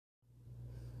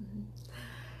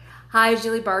Hi,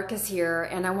 Julie Bartkus here,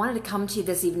 and I wanted to come to you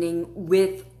this evening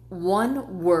with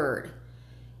one word.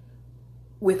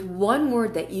 With one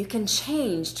word that you can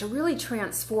change to really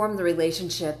transform the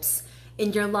relationships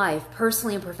in your life,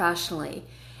 personally and professionally.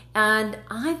 And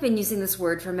I've been using this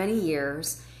word for many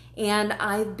years, and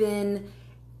I've been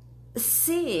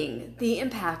seeing the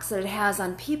impacts that it has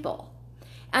on people.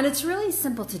 And it's really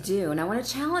simple to do, and I want to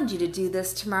challenge you to do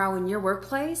this tomorrow in your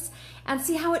workplace and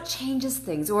see how it changes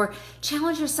things, or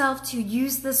challenge yourself to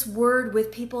use this word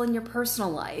with people in your personal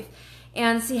life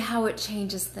and see how it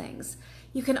changes things.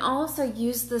 You can also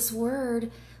use this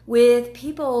word with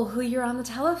people who you're on the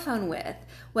telephone with,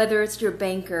 whether it's your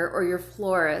banker or your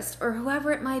florist or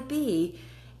whoever it might be,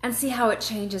 and see how it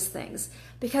changes things.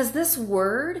 Because this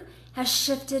word has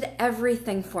shifted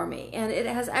everything for me, and it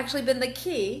has actually been the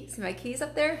key. See my keys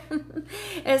up there?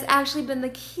 It has actually been the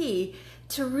key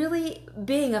to really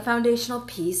being a foundational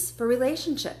piece for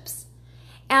relationships.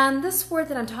 And this word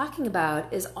that I'm talking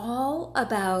about is all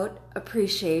about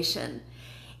appreciation.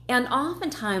 And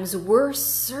oftentimes we're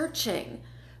searching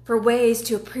for ways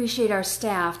to appreciate our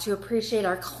staff, to appreciate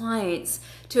our clients,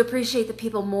 to appreciate the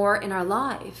people more in our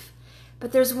life.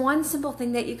 But there's one simple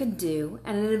thing that you can do,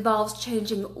 and it involves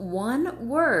changing one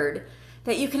word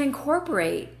that you can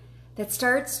incorporate that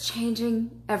starts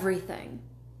changing everything.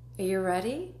 Are you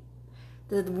ready?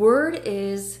 The word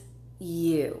is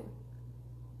you.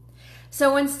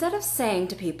 So instead of saying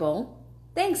to people,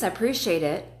 "Thanks, I appreciate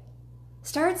it,"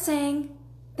 start saying,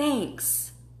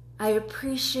 "Thanks, I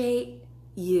appreciate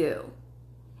you."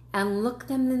 And look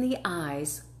them in the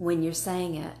eyes when you're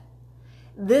saying it.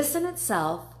 This in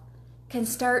itself can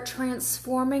start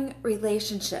transforming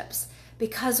relationships,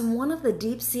 because one of the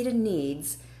deep-seated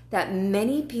needs that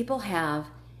many people have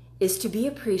is to be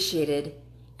appreciated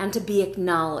and to be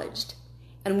acknowledged.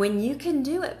 And when you can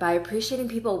do it by appreciating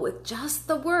people with just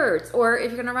the words, or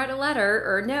if you're going to write a letter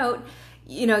or a note,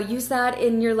 use that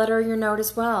in your letter or your note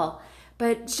as well.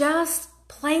 But just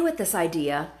play with this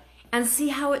idea and see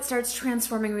how it starts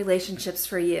transforming relationships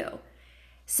for you.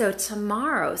 So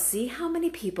tomorrow, see how many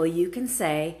people you can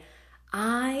say,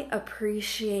 "I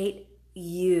appreciate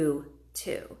you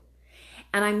too."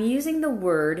 And I'm using the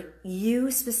word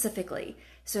you specifically.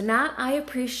 So not "I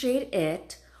appreciate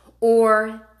it"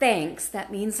 or "thanks,"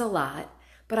 that means a lot.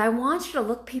 But I want you to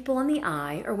look people in the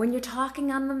eye, or when you're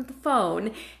talking on the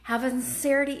phone, have a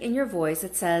sincerity in your voice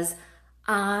that says,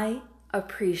 "I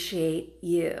appreciate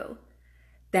you."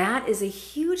 That is a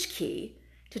huge key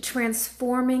to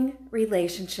transforming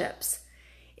relationships.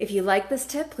 If you like this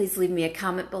tip, please leave me a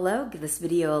comment below, give this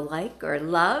video a like or a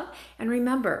love, and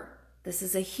remember, this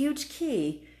is a huge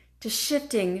key to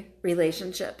shifting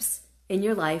relationships in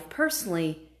your life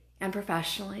personally and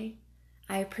professionally.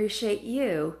 I appreciate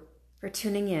you for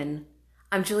tuning in.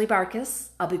 I'm Julie Bartkus.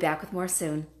 I'll be back with more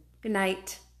soon. Good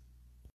night.